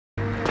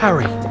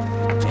Harry,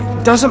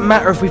 it doesn't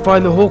matter if we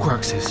find the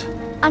Horcruxes.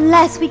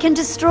 Unless we can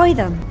destroy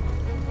them.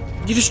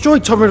 You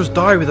destroyed Tom Riddle's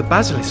diary with a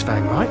Basilisk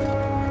Fang, right?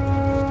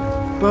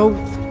 Well,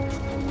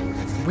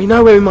 we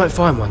know where we might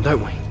find one,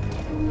 don't we?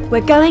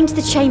 We're going to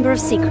the Chamber of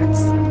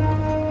Secrets.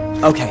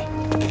 Okay,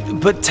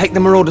 but take the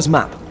Marauder's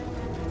map.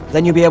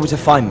 Then you'll be able to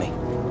find me.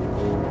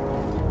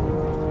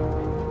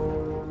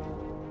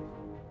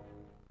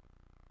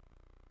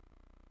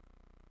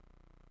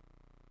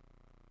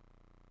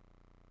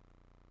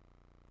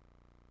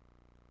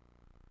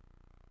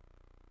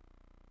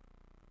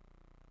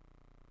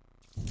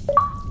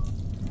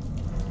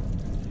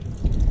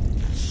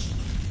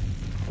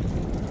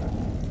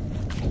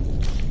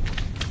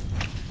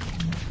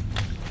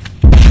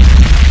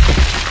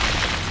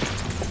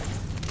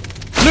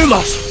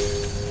 Lumos!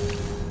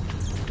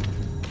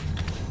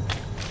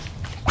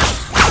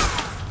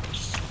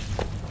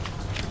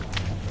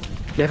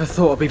 Never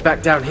thought I'd be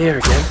back down here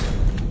again.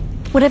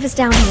 Whatever's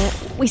down here,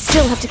 we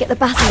still have to get the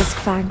Basilisk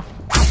Fang.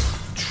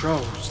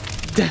 Trolls,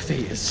 Death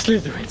Eaters,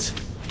 Slytherins,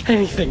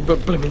 anything but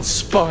blimmin'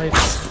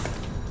 spiders.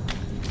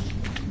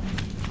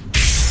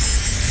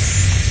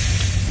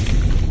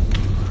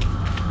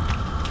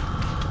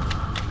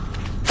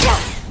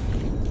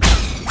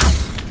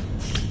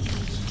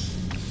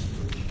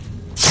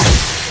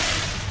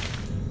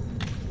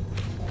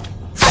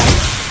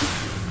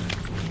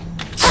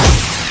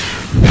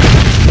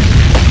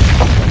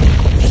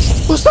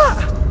 What's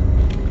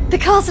that? The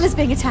castle is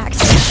being attacked.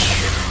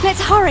 Let's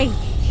hurry.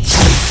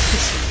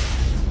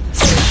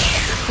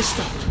 It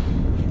stopped.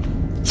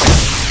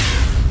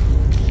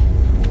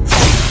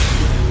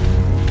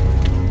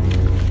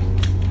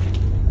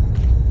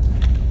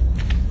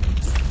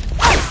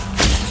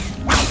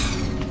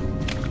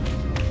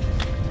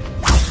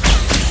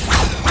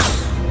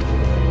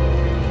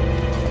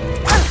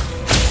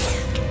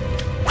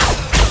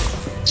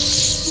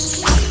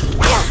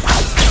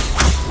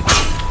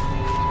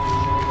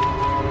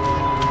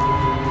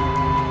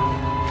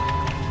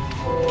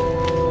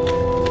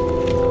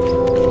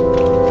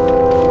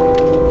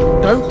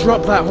 Don't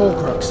drop that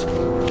Horcrux.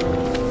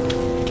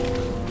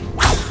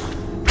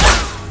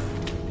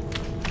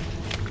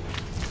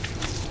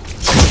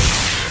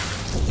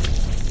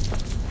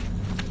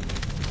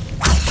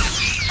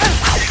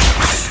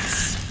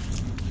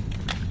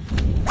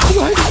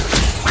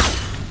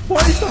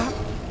 What is that?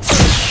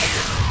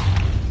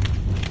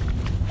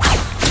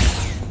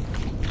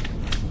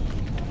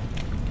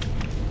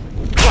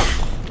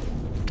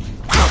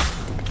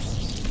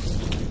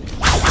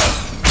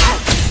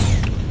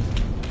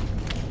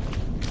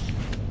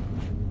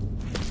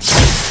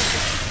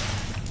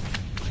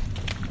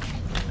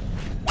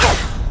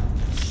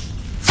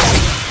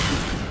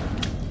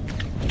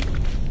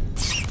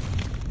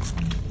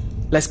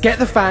 Let's get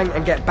the Fang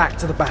and get back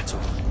to the battle.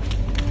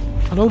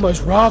 I'd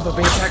almost rather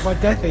be attacked by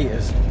Death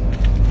Eaters.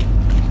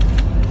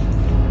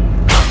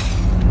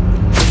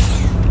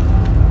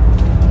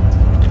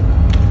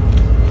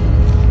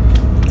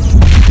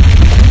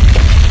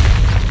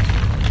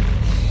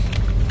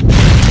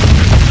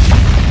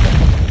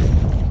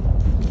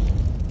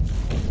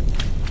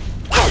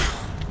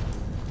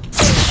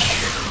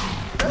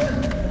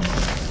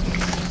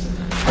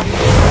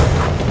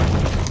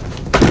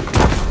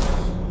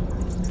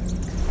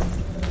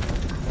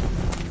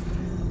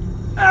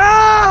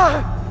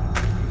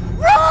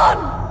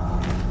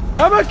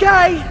 I'm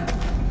okay!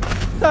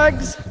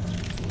 Thanks.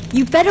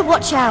 You better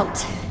watch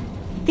out.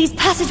 These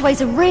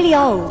passageways are really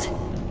old.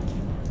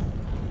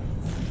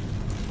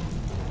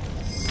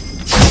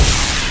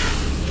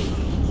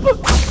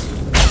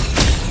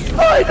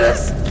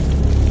 Spiders!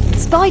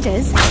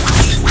 Spiders?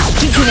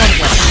 Keep them on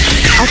way.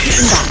 I'll keep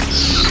them back.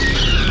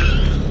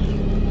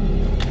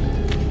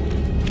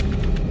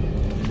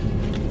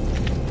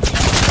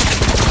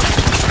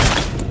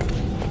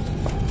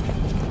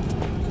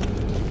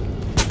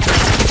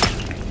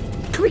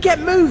 Can we get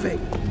moving?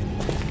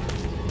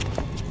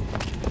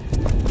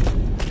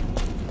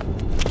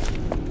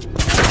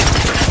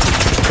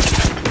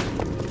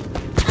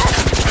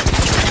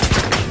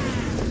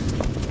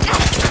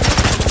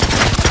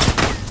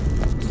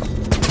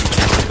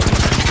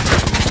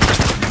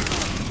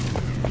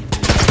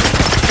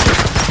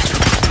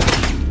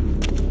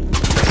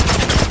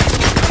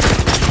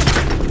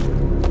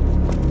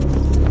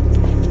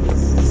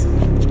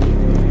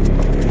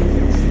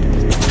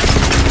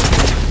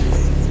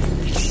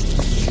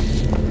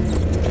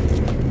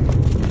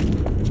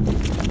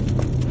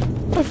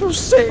 I feel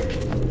sick.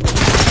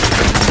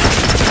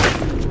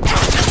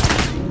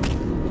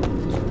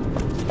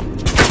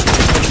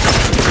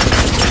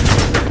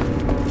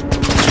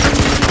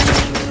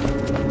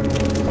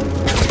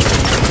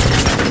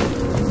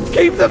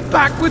 Keep them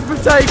back with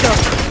potato.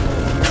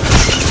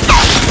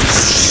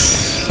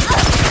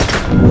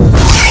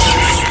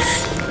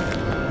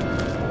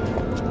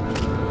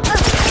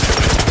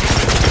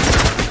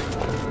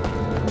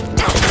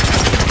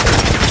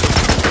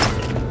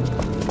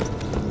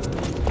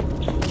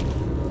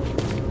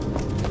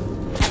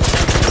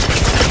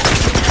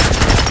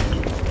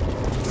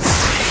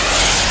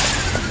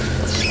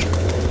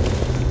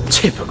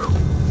 Typical.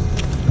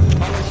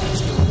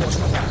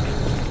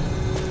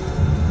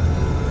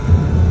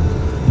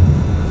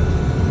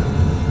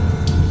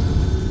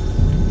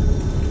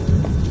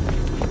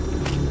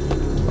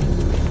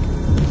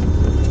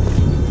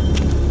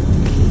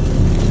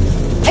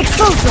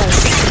 Explosion!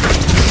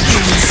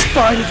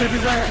 Spiders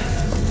everywhere!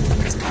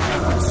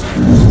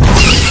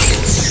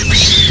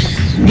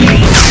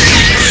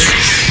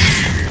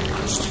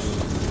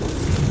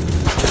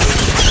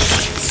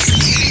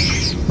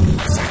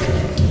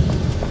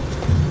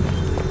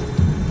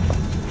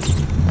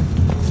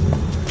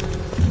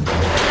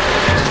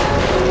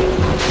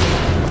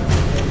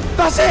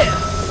 That's it!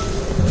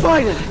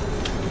 Finally!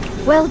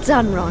 Well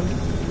done, Ron.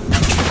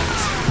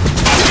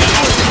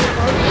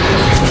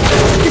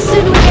 The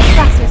sooner we get the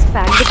Basilisk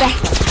Fang, the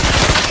better.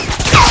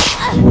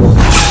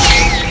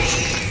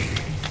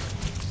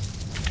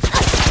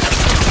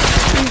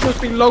 These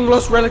must be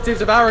long-lost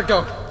relatives of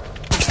Aragog. No,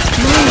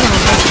 Ron,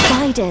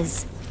 they're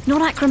spiders,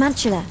 not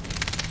acromantula.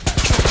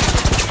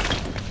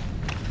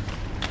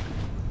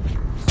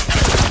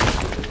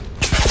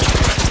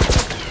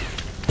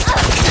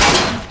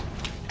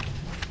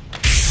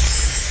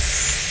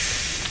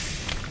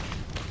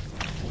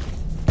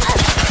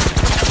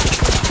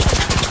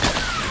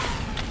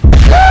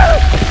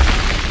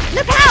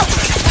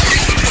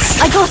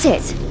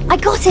 I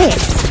got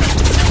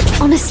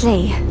it!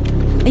 Honestly.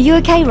 Are you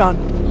okay, Ron?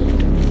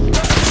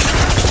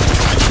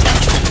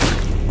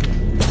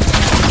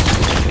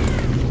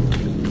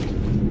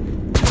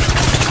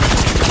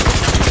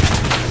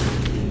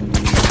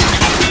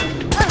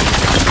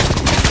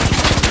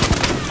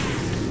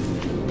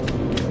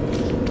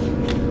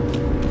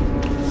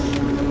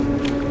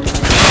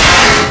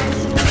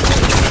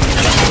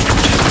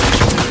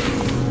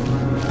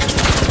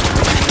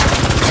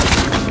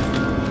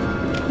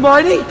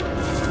 Mighty?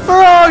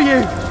 Where are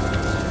you?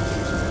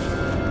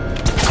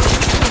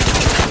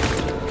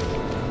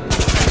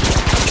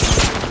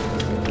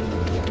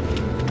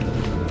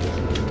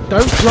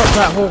 Don't drop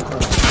that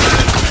Horcrux.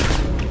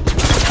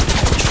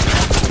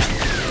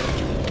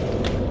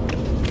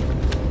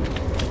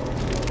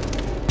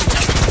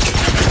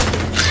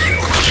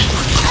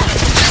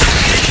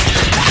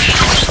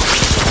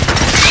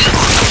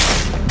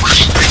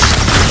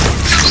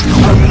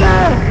 Over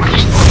there!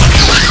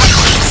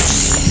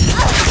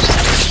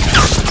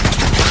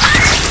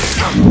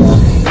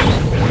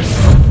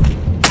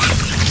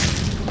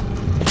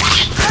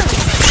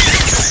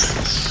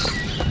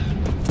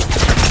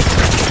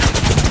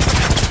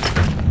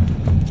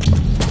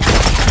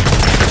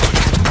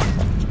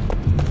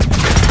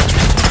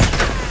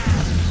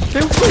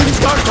 Feel free to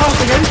start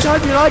casting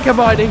anytime you like,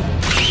 Hermione.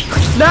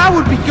 Now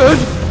would be good.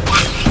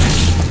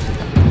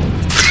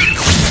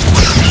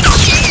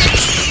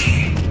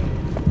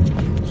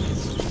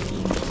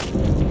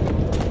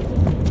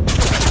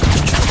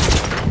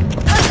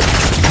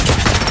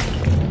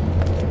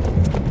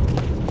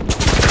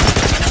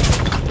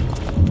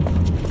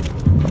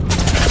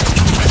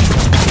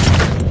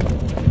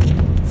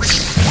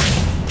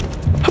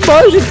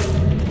 Hermione,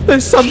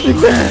 there's something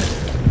there.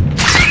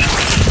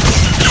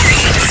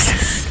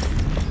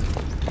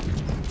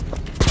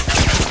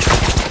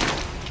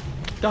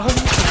 Done.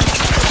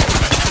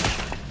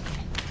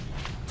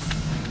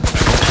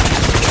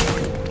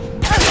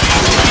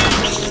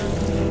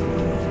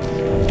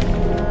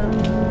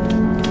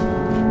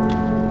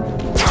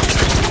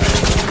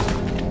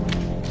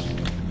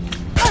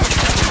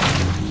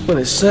 Well,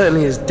 it's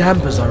certainly as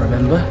damp as I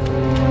remember.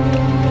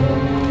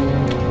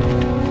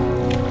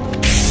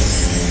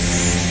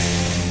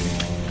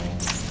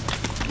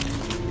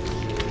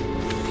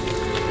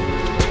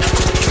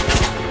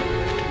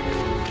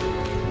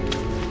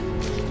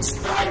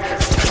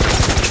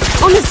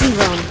 Honestly,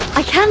 Ron,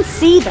 I can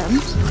see them.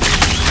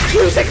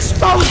 Who's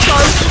exposed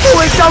those? Who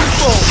is done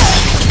for?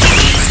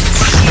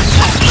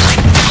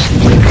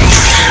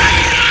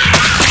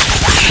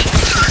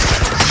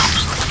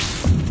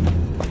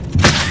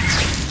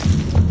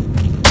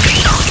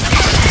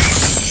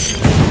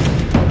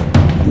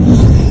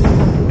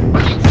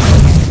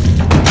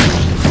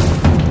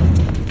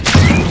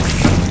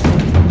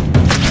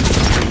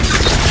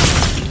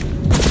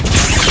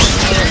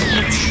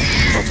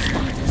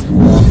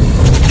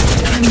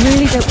 I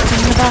really don't want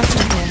anything about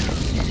them here.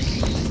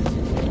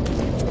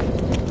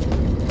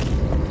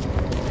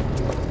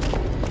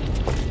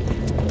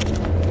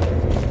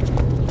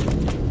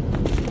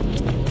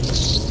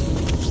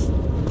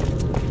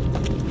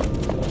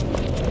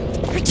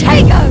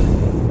 Protego!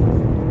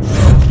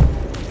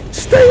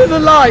 Stay in the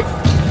light!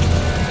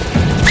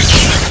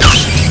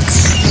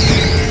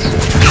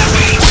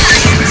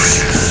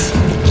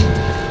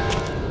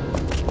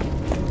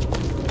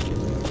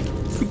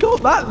 We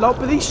got that lot,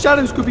 but these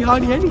shadows could be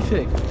hiding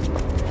anything.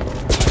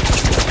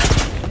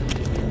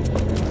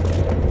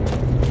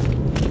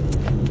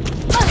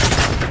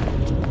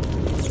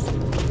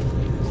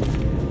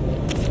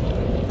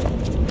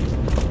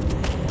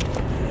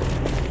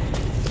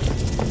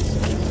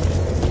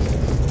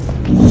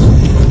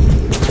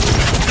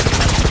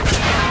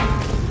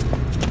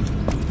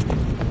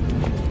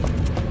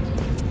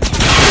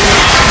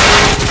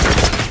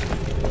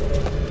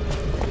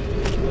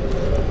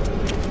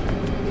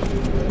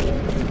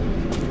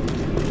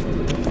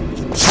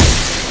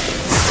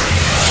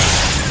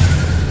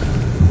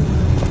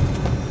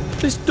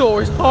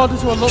 door is harder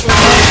to unlock than the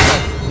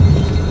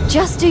last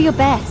Just do your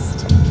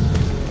best.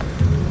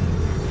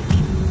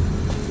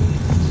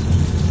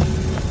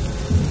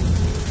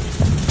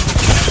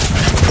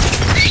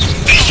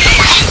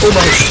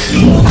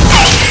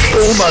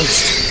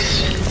 Almost.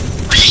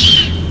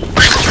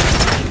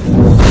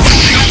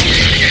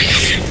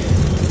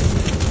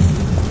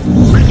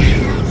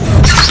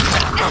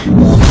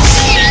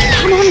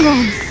 Come on,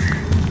 Ron.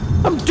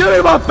 I'm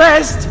doing my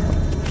best!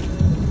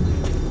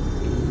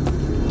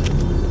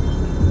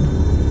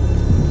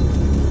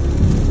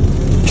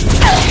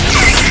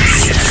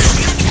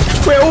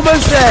 We're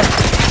almost there!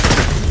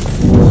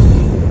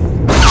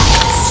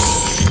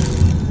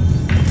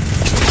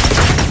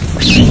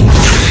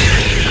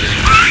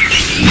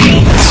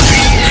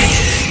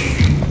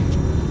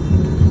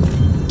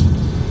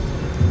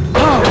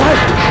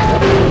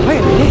 Wait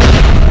a minute.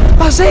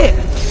 That's it!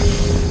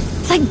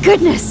 Thank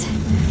goodness.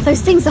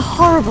 Those things are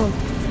horrible.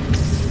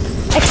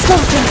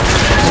 Explosive.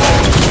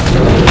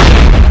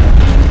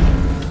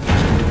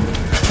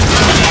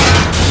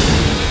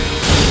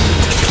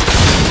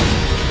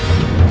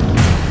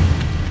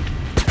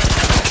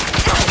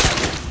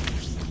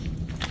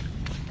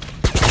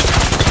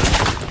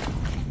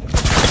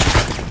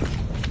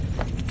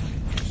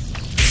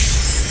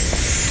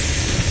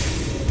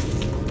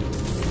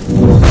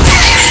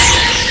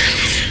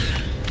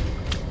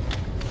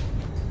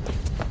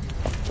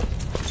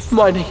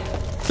 Hermione,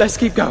 let's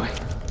keep going.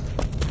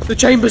 The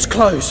chamber's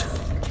closed.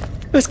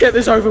 Let's get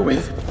this over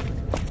with.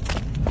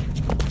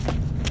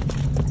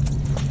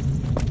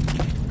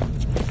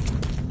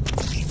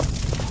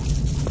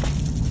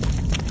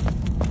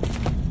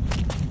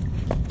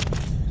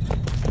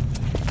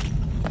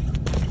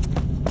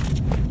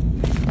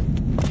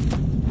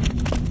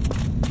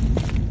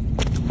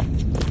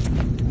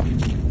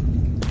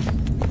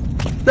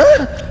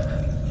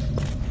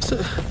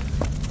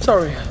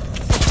 Sorry.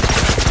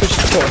 It's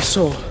just what I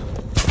saw.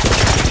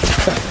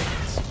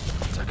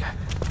 It's okay.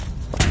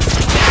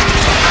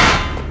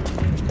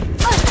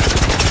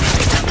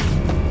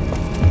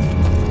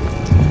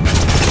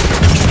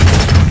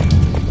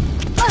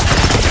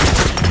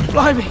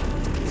 Blimey!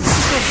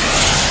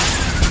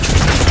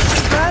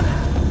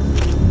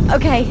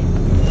 Okay.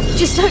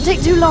 Just don't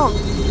take too long.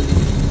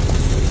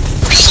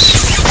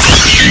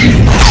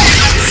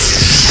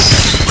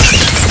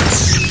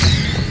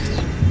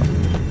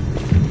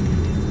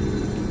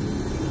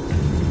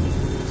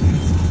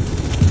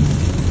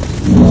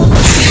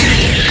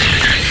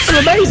 I'm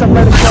amazed I've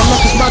managed to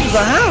unlock as much as I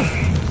have.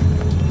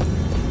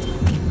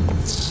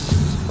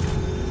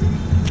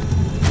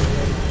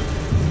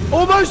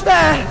 Almost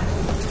there!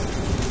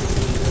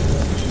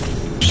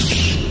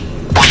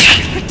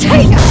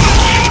 Take it!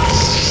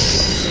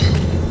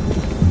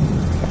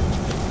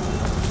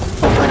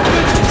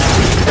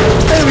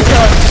 There we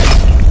go!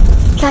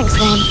 Thanks,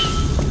 Ron.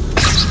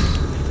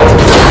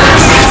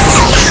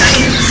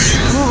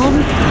 Come on.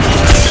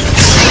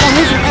 Why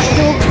isn't that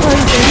door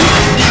closing?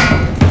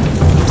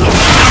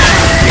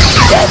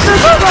 Get the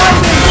horizon!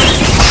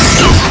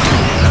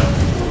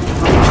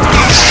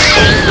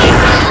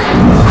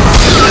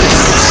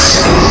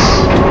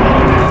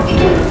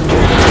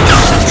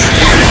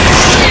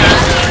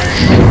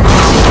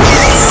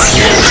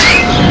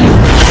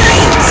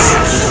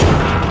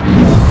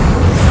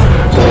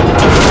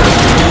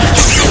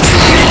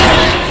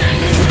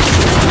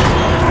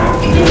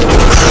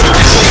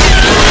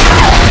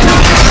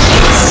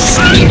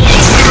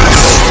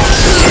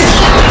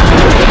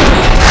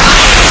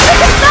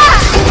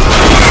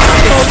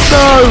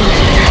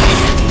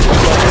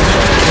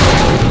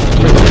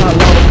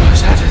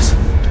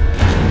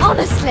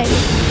 Honestly,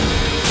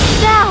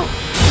 now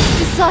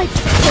decides to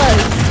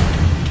close.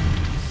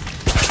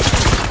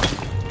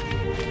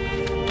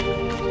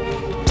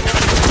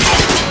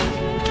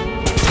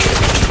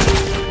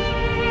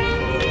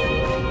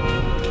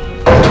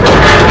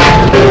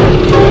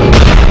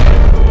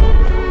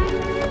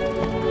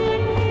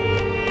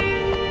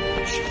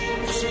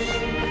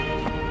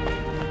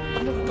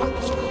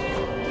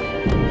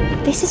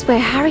 This is where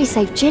Harry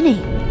saved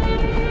Ginny.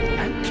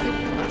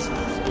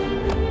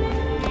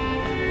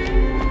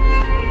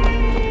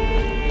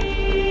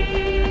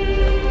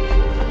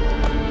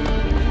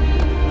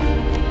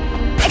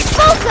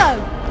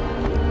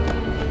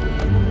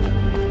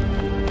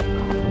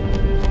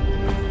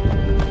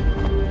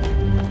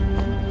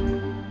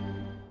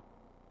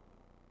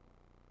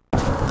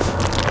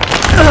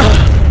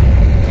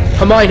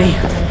 Hermione,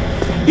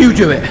 you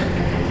do it.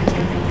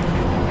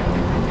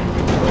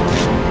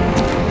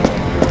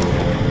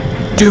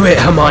 Do it,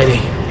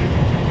 Hermione.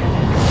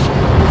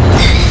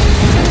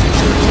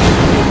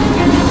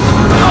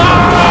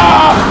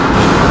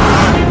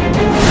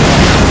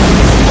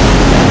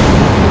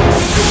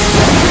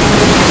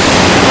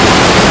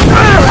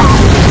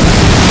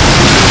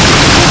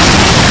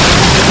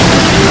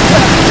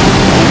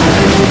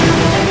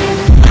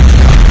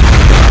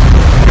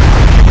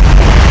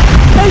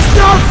 It's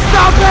not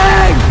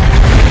stopping!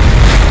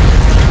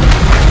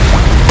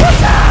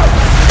 Watch out!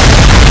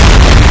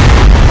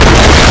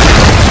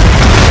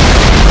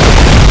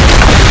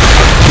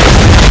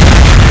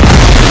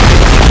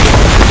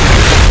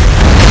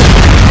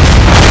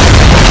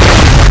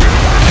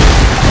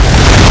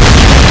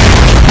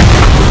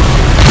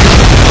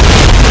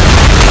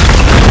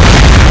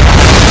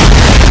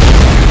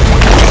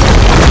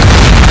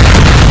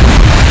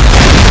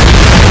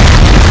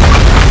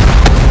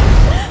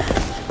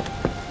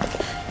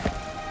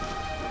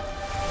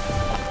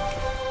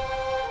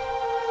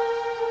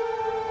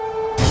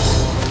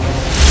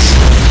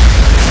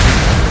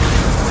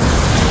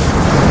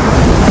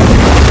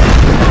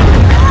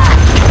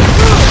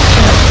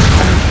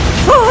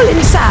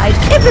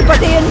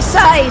 everybody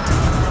inside!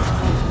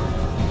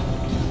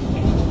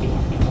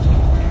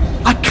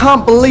 I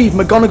can't believe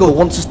McGonagall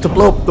wants us to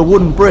blow up the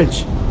wooden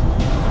bridge.